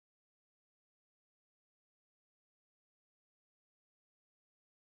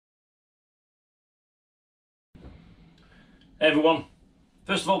Hey everyone,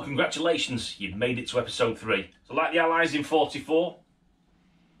 first of all congratulations, you've made it to episode 3. So like the Allies in 44,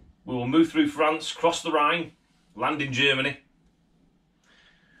 we will move through France, cross the Rhine, land in Germany.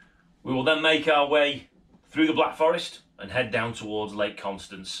 We will then make our way through the Black Forest and head down towards Lake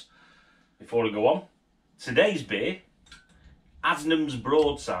Constance. Before I go on, today's beer, Adnams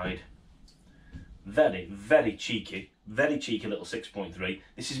Broadside. Very cheeky little 6.3.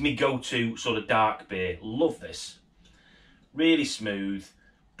 This is my go-to sort of dark beer, love this. Really smooth,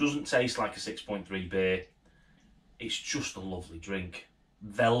 doesn't taste like a 6.3 beer. It's just a lovely drink.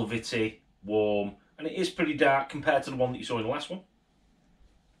 Velvety, warm, and it is pretty dark compared to the one that you saw in the last one.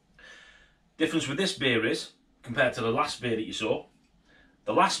 Difference with this beer is, compared to the last beer that you saw,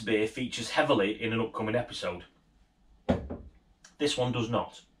 the last beer features heavily in an upcoming episode. This one does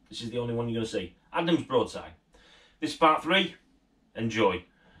not. This is the only one you're going to see. Adnams Broadside. This is part 3. Enjoy.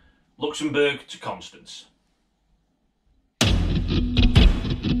 Luxembourg to Constance.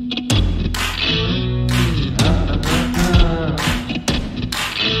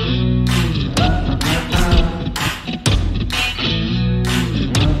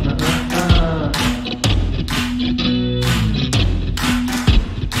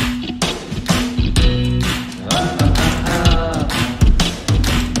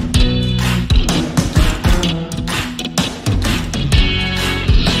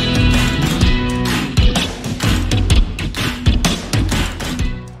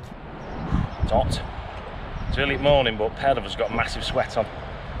 Hot. It's early morning, but a pair of us got a massive sweat on.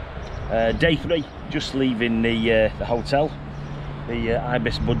 Day 3, just leaving the hotel, the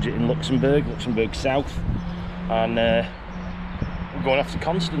Ibis Budget in Luxembourg South, and we're going off to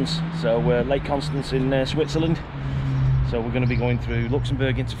Constance. So Lake Constance in Switzerland. So we're going to be going through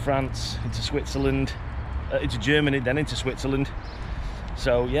Luxembourg into France, into Switzerland, into Germany, then into Switzerland.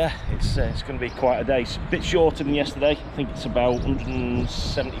 So yeah, it's going to be quite a day. It's a bit shorter than yesterday. I think it's about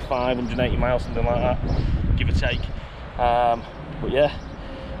 175, 180 miles, something like that, give or take. But yeah,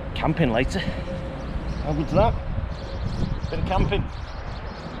 camping later. How good's that? Bit of camping.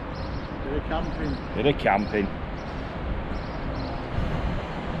 Bit of camping.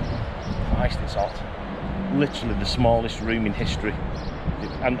 Christ, it's hot. Literally the smallest room in history.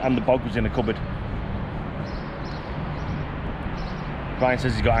 And the bog was in a cupboard. Ryan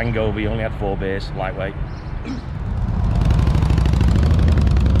says he's got hangover, he only had 4 beers, lightweight.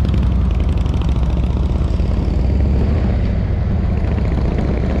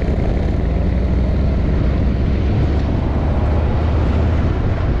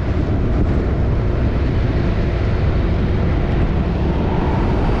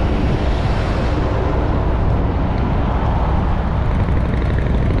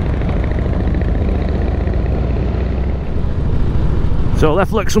 So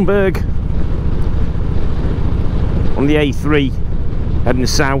left Luxembourg on the A3, heading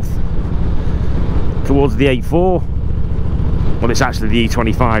south towards the A4. Well, it's actually the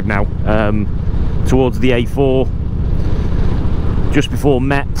E25 now. Towards the A4, just before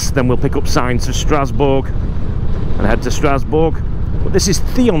Metz. Then we'll pick up signs for Strasbourg and head to Strasbourg. But this is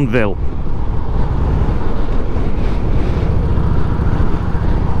Thionville.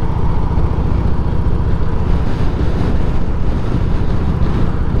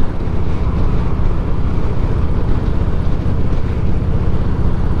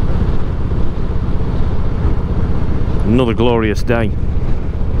 Another glorious day.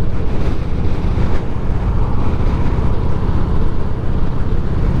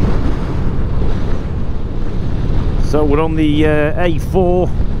 So we're on the A4,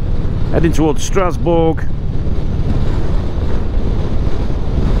 heading towards Strasbourg.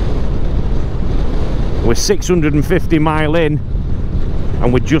 We're 650 mile in,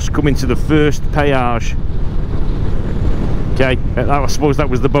 and we're just coming to the first péage. Okay, I suppose that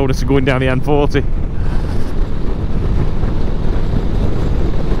was the bonus of going down the N40.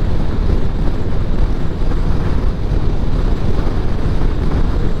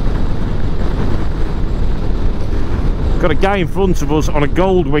 Got a guy in front of us on a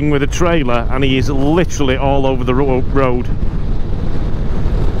Goldwing with a trailer, and he is literally all over the road.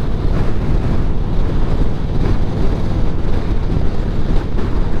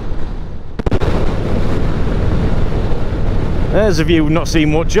 There's a view we've not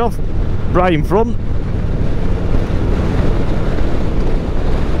seen much of, right in front.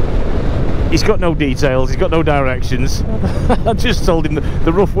 He's got no details, he's got no directions. I just told him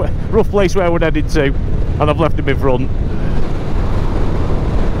the rough place where we're headed to, and I've left him in front.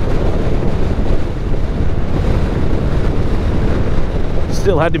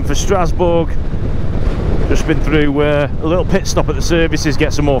 Still heading for Strasbourg. Just been through a little pit stop at the services,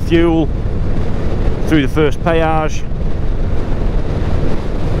 get some more fuel. Through the first péage.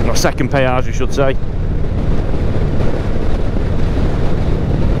 or second péage I should say.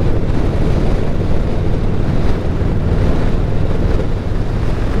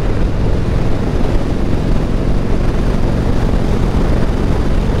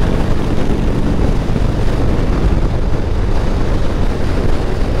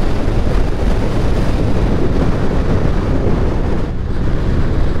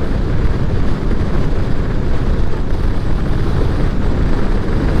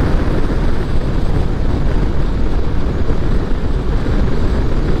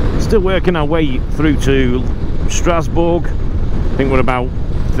 Still working our way through to Strasbourg. I think we're about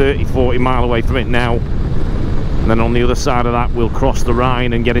 30-40 mile away from it now, and then on the other side of that we'll cross the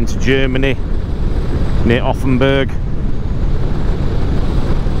Rhine and get into Germany near Offenburg,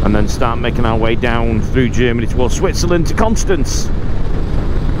 and then start making our way down through Germany towards Switzerland to Constance,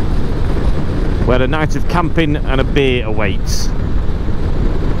 where a night of camping and a beer awaits.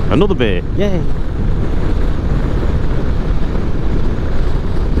 Another beer, yay!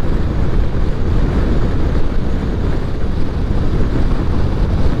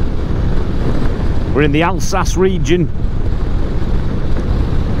 We're in the Alsace region,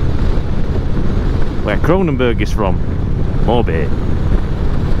 where Kronenberg is from. More beer.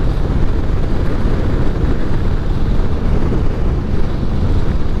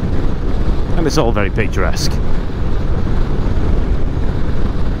 And it's all very picturesque.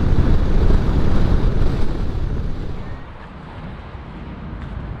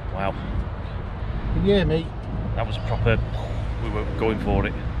 Wow. Can you hear me? That was a proper... we were going for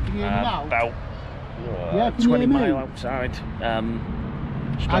it. Can you hear me now? About... yeah, 20 mile outside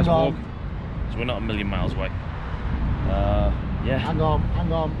Strasbourg, so we're not a million miles away. Yeah. Hang on.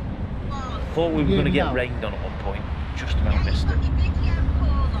 Thought we were going to get rained on at one point, just about missed it.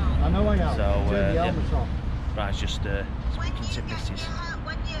 I know I am. So, turn the helmet off. Right, it's just speaking to missus.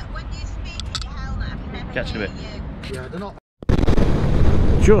 Catch you in a bit. Yeah, they're not.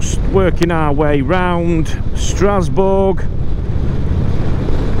 Just working our way round Strasbourg.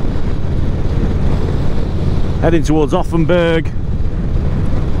 Heading towards Offenburg,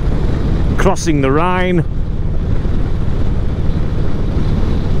 crossing the Rhine,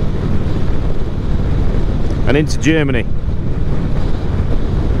 and into Germany.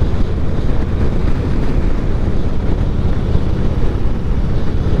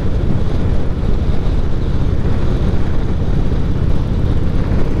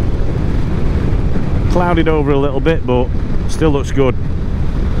 Clouded over a little bit, but still looks good.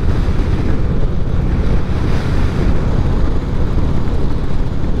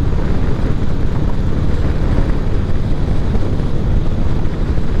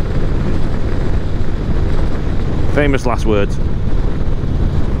 Famous last words.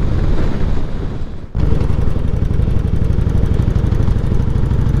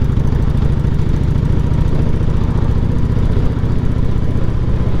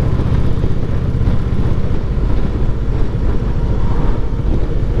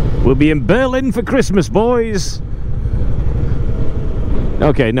 We'll be in Berlin for Christmas, boys.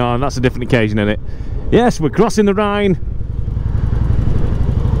 Okay, no, that's a different occasion, isn't it? Yes, we're crossing the Rhine.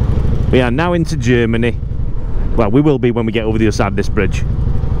 We are now into Germany. Well, we will be when we get over the other side of this bridge.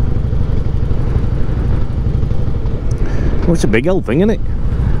 Oh, it's a big old thing, isn't it?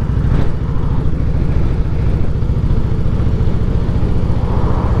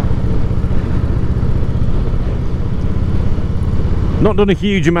 Not done a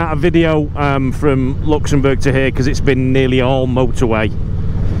huge amount of video from Luxembourg to here because it's been nearly all motorway.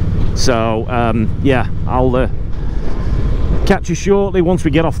 So, yeah, I'll catch you shortly once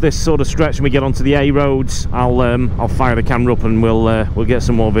we get off this sort of stretch and we get onto the A roads. I'll fire the camera up and we'll get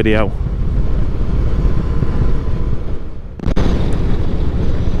some more video.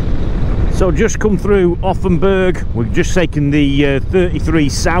 So just come through Offenburg. We've just taken the 33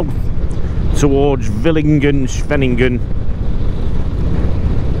 south towards Villingen, Schwenningen.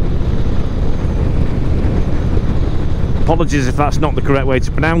 Apologies if that's not the correct way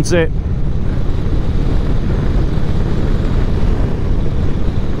to pronounce it.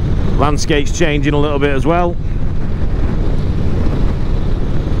 Landscape's changing a little bit as well.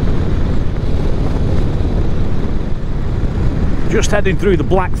 Just heading through the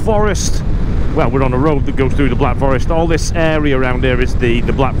Black Forest. Well, we're on a road that goes through the Black Forest. All this area around here is the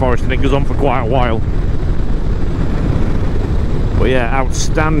Black Forest, and it goes on for quite a while. But yeah,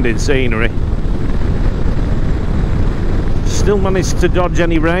 outstanding scenery. Still managed to dodge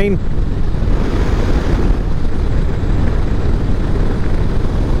any rain.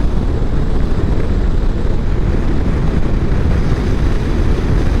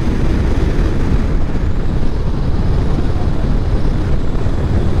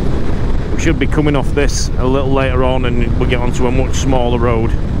 should be coming off this a little later on, and we'll get onto a much smaller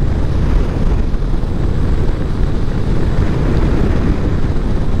road.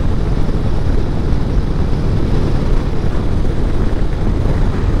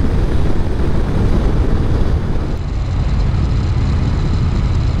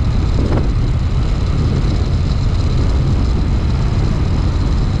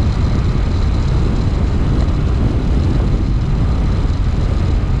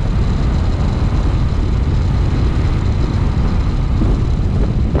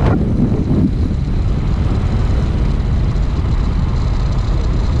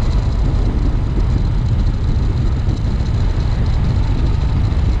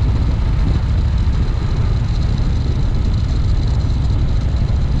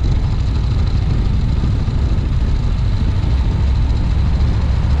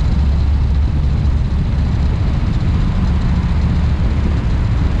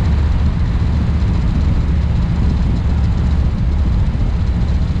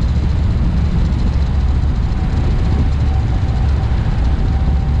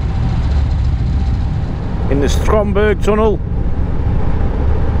 The Stromberg tunnel.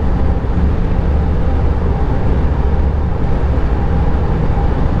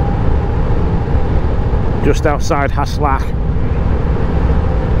 Just outside Haslach.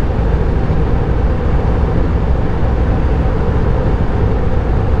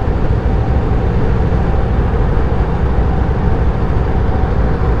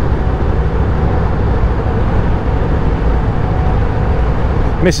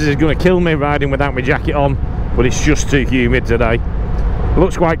 Mrs. is going to kill me riding without my jacket on, but it's just too humid today. It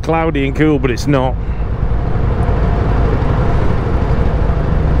looks quite cloudy and cool, but it's not.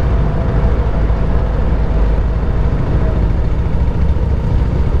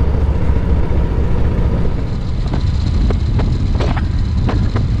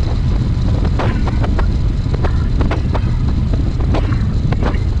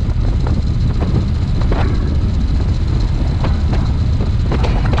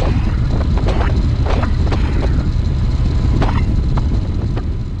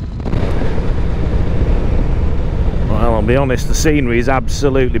 I'll be honest, the scenery is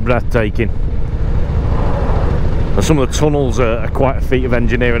absolutely breathtaking, and some of the tunnels are quite a feat of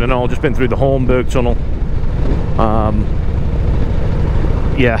engineering and all. Just been through the Hornberg tunnel,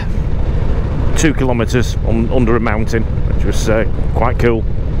 yeah, 2 kilometers under a mountain, which was quite cool.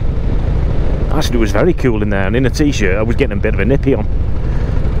 Actually, it was very cool in there, and in a t-shirt I was getting a bit of a nippy on.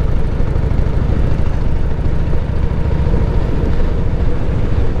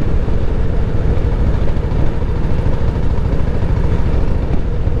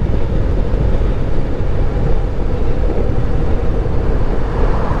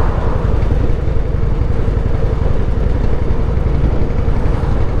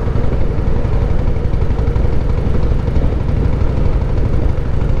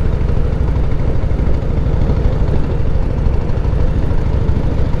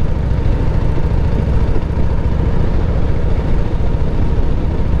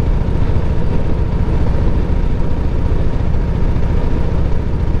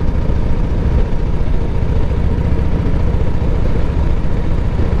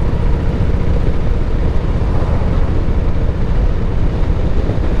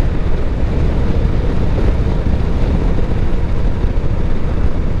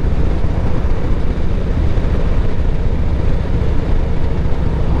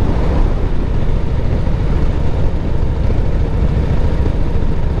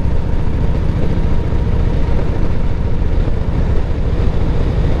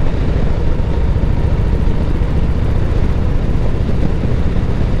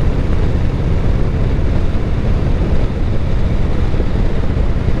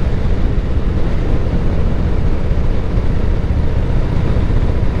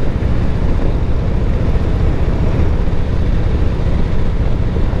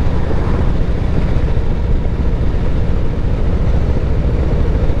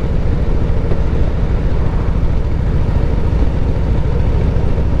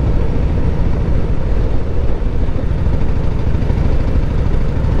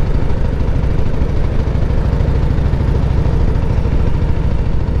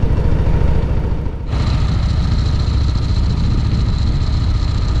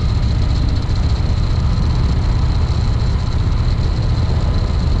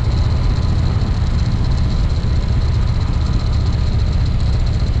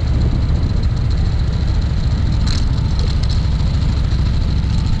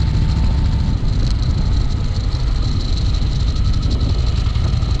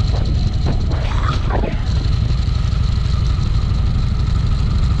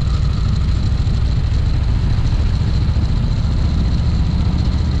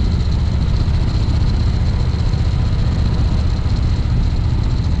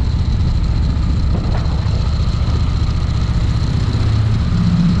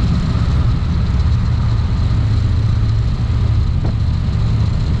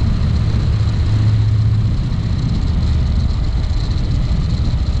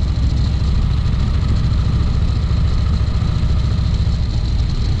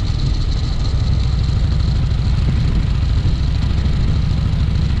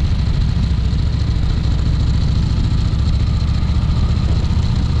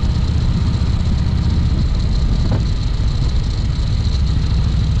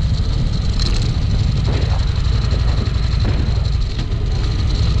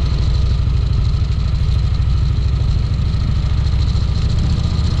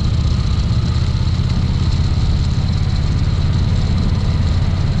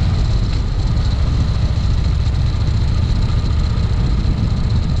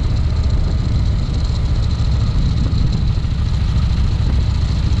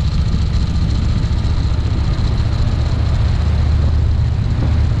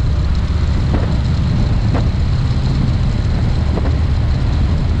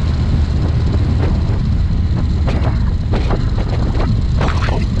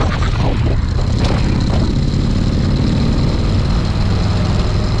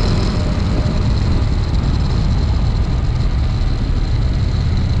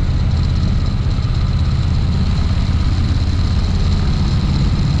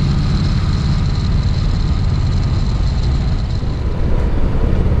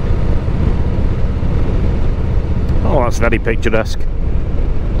 very picturesque.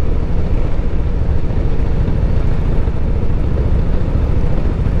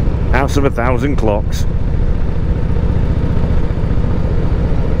 House of 1,000 clocks.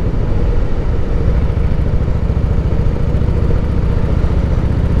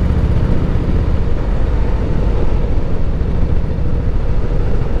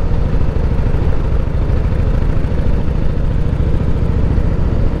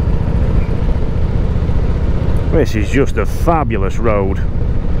 This is just a fabulous road.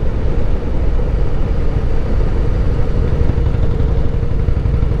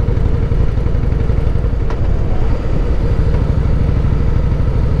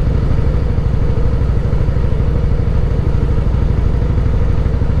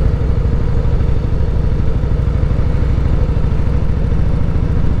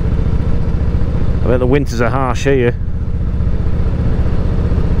 I bet the winters are harsh here.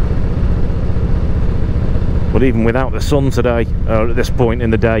 But even without the sun today, or at this point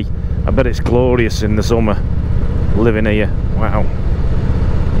in the day, I bet it's glorious in the summer living here. Wow.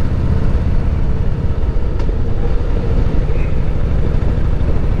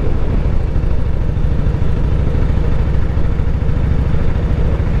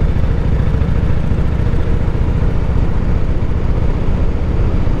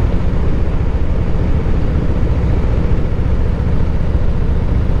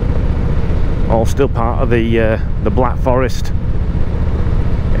 All still part of the Black Forest.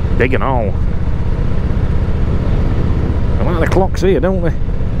 Big and all. I like the clocks here, don't they?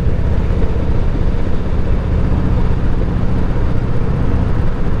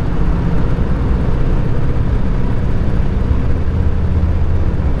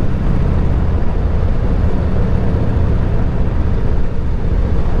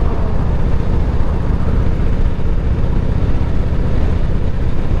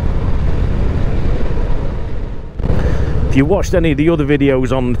 If you watched any of the other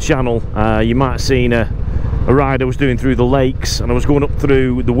videos on the channel, you might have seen a ride I was doing through the lakes, and I was going up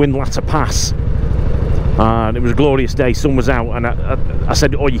through the Windlatter Pass, and it was a glorious day, sun was out, and I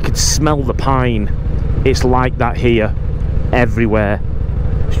said, oh, you could smell the pine. It's like that here, everywhere.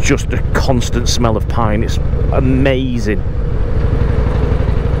 It's just a constant smell of pine. It's amazing.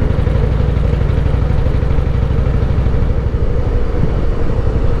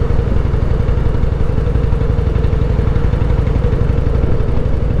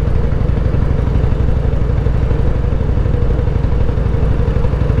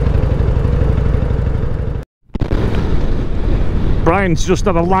 Brian's just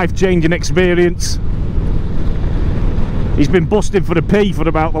had a life-changing experience. He's been busting for a pee for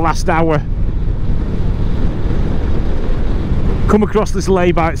about the last hour. Come across this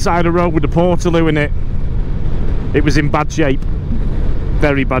lay-by side of the road with a portaloo in it. It was in bad shape.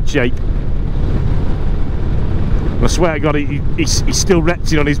 Very bad shape. I swear to God, he's still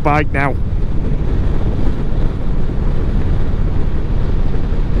retching on his bike now.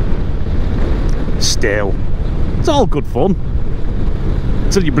 Still, it's all good fun.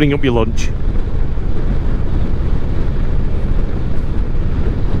 Until you bring up your lunch.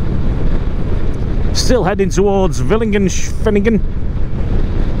 Still heading towards Villingen-Schwenningen.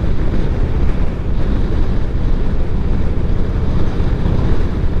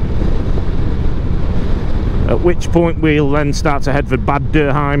 At which point we'll then start to head for Bad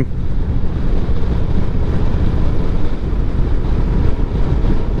Dürkheim.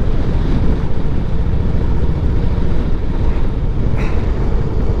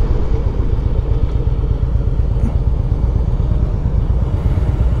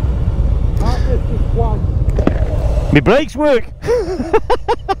 My brakes work!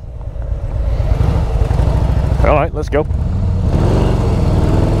 Alright, let's go.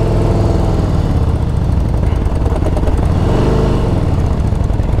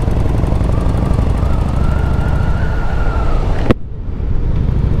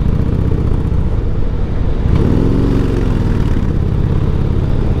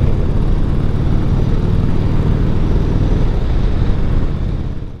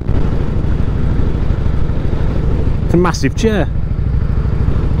 It's a massive chair.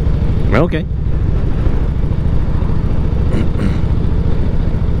 Okay.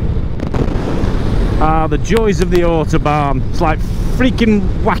 The joys of the Autobahn. It's like freaking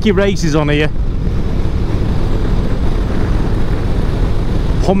wacky races on here.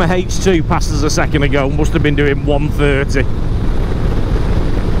 Hummer H2 passed us a second ago, must have been doing 130.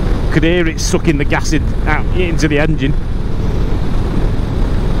 Could hear it sucking the gas out into the engine.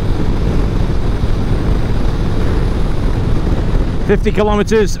 "50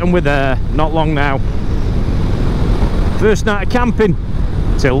 kilometres and we're there, not long now." First night of camping.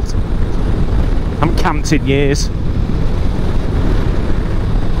 Tilt. I haven't camped in years.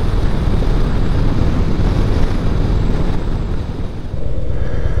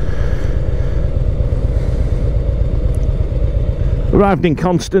 arrived in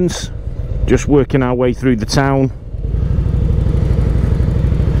Constance, just working our way through the town.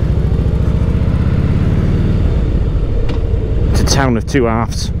 It's a town of two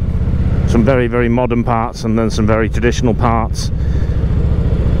halves. Some very, very modern parts and then some very traditional parts.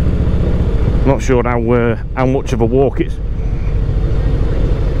 Not sure how much of a walk it's.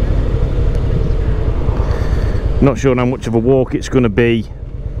 Not sure how much of a walk it's going to be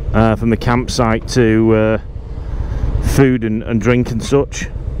from the campsite to food and drink and such.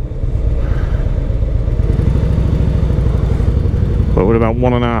 But we're about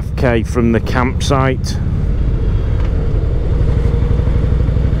 1.5k from the campsite.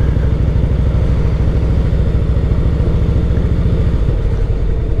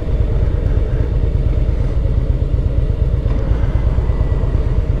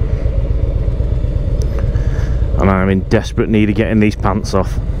 And I'm in desperate need of getting these pants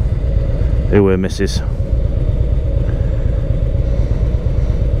off. Who were missus?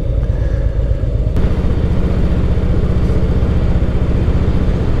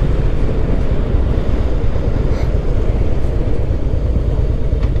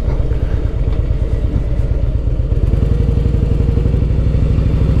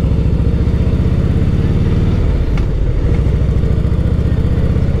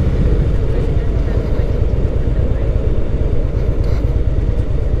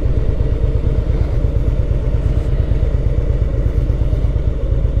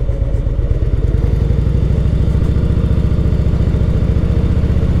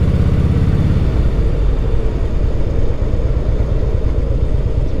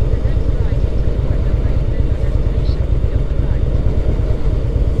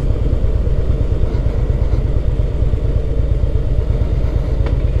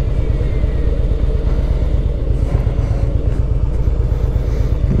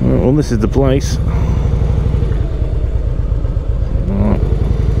 Well, this is the place.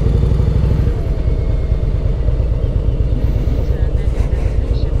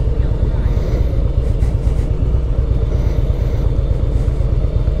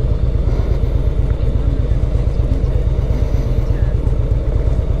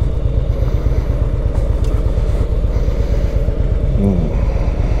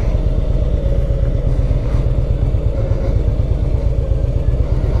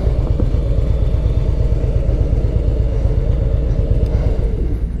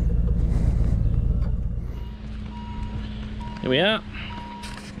 Here we are,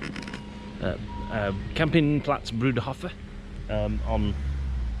 Campingplatz Bruderhofer on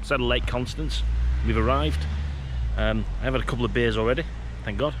Saddle Lake Constance. We've arrived. I've had a couple of beers already,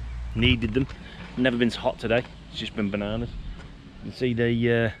 thank God. Needed them. Never been so hot today. It's just been bananas. You can see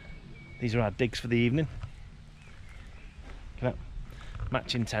these are our digs for the evening.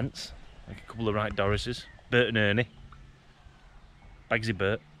 Matching tents, like a couple of Wright Dorises. Bert and Ernie. Bagsy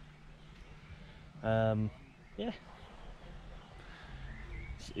Bert. Yeah.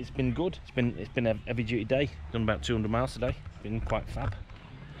 It's been good. It's been a heavy duty day. Done about 200 miles today. Been quite fab.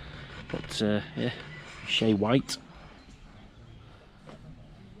 But yeah, Shea White.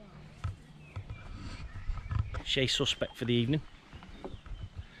 Shea suspect for the evening.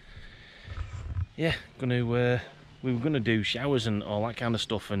 Yeah, we were gonna do showers and all that kind of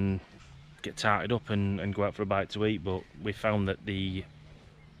stuff and get tarted up and go out for a bite to eat, but we found that the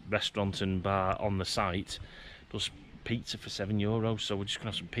restaurant and bar on the site does pizza for €7, so we're just gonna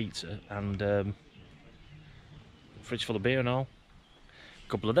have some pizza and fridge full of beer and all.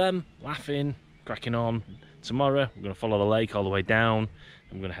 A couple of them, laughing, cracking on. Tomorrow we're gonna follow the lake all the way down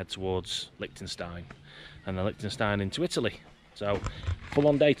and we're gonna head towards Liechtenstein and then Liechtenstein into Italy. So full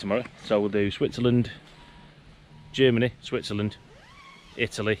on day tomorrow. So we'll do Switzerland, Germany, Switzerland,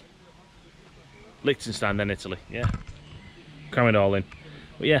 Italy, Liechtenstein, then Italy. Yeah, cram it all in.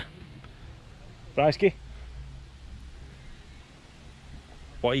 But yeah, Bryski.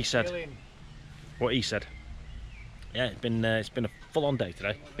 What he said. Brilliant. What he said. Yeah, it's been a full-on day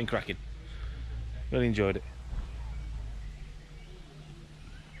today. Been cracking. Really enjoyed it.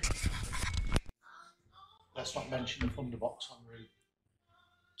 Let's not mention the Thunderbox on route.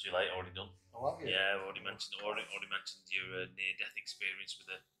 Too late, already done. Oh, have you? Yeah, I've already mentioned your near-death experience with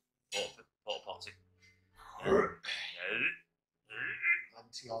the porta potty.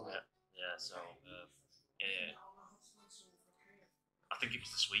 Plenty on it. Yeah. So yeah. I think it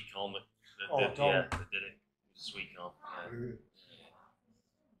was the sweet corn that did it. It was the sweet corn. Yeah.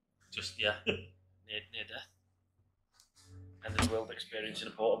 Just near death. End of the world experience in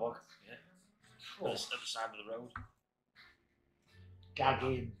a porta bog. Yeah. At the side of the road.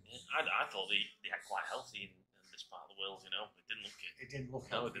 Gagging. Yeah. I thought they had quite healthy in this part of the world, you know. It didn't look it. It didn't look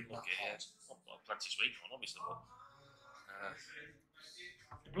No, it. it didn't look it. Yeah. Well, plenty of sweet corn, obviously, but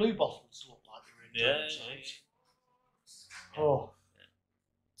The blue bottles look like they were in Yeah. size. Oh.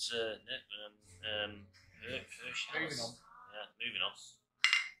 It's Moving on. Yeah, moving on.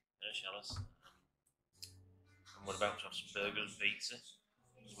 Shellis. And we're about to have some burgers and pizza.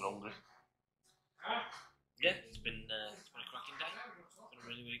 Because we're hungry. Yeah, it's been a cracking day. It's been a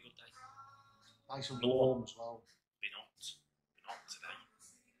really, really good day. Nice and warm as well. Been hot. Been hot today.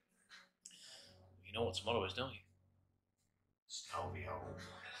 You know what tomorrow is, don't you? Stelvio.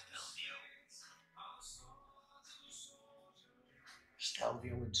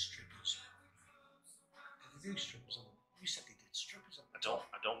 Stelvio and strippers. Did they do strippers on them? You said they did strippers on them.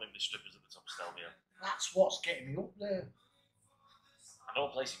 I don't think there's strippers at the top of Stelvio. That's what's getting me up there. I know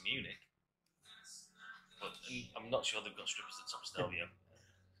a place in Munich, but I'm not sure they've got strippers at the top of Stelvio.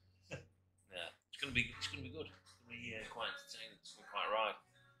 Yeah, it's gonna be good. It's gonna be quite entertaining. It's gonna be quite a ride.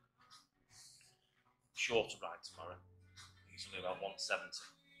 Shorter ride tomorrow. I think it's only about 170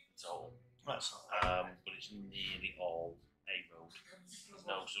 in total. That's not But it's nearly all A road. There's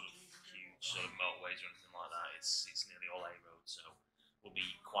no sort of huge sort of motorways or anything like that. It's nearly all A road, so we'll be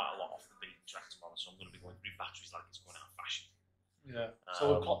quite a lot off the beaten track tomorrow. So I'm going to be going through batteries like it's going out of fashion. Yeah.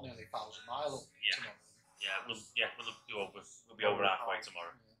 So we've got nearly 1,000 miles up tomorrow. Yeah, we'll go over. We'll be over halfway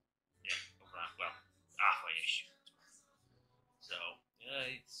tomorrow. Yeah, over halfway-ish. So yeah,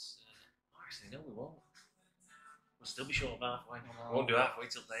 it's actually no, we won't. We'll still be short of halfway. We won't do halfway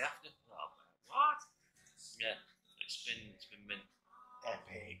till the day after. Oh, what? Yeah, it's been mint.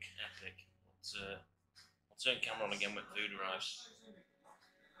 Epic. But, I'll turn camera on again when food arrives.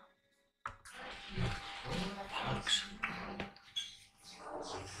 Thanks.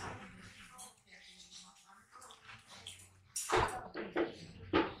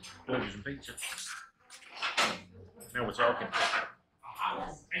 Burgers and pizza. Now we're talking.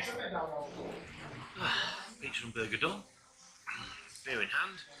 Pizza and burger done. Beer in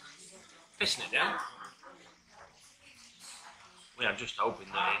hand. Pissing it down. We are just hoping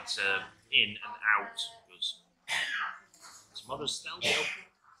that it's in and out because tomorrow's Stelvio.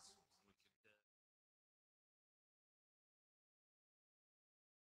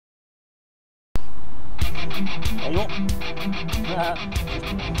 Hello.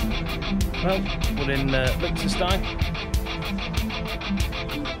 Well, we're in Liechtenstein.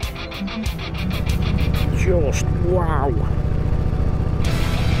 Just wow.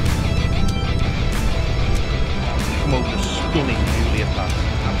 Come over the stunning Julia Pass.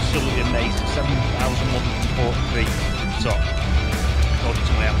 Absolutely amazing. 7,140 feet to the top. According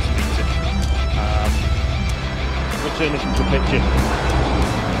to my altimeter. We'll turn this into a picture.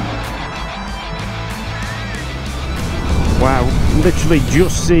 Wow, literally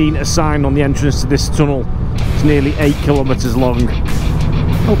just seen a sign on the entrance to this tunnel. It's nearly 8 kilometres long.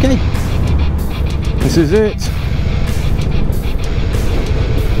 Okay, this is it.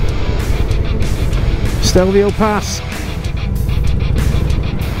 Stelvio Pass.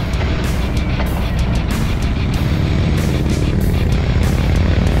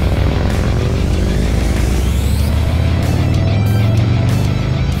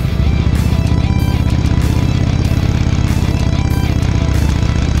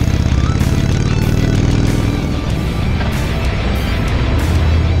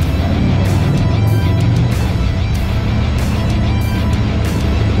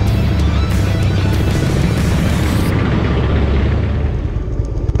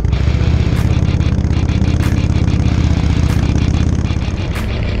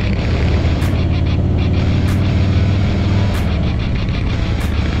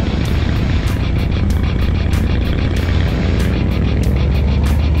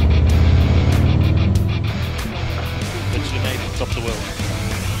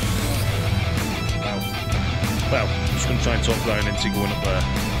 Well, I'm just going to try and talk Ryan into going up there.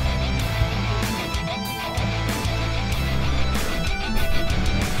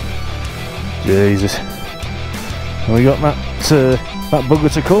 Jesus. Have we got that bugger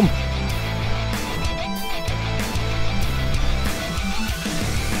to come?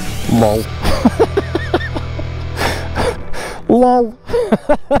 Lol. Lol.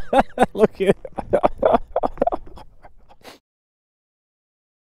 Look at it.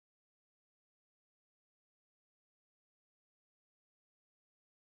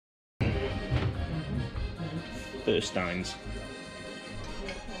 Steins.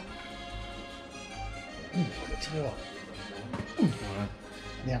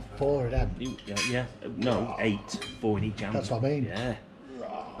 Yeah, 4 of them. Yeah, no, 8, 4 in each hand. That's what I mean. Yeah,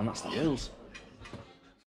 and that's the girls.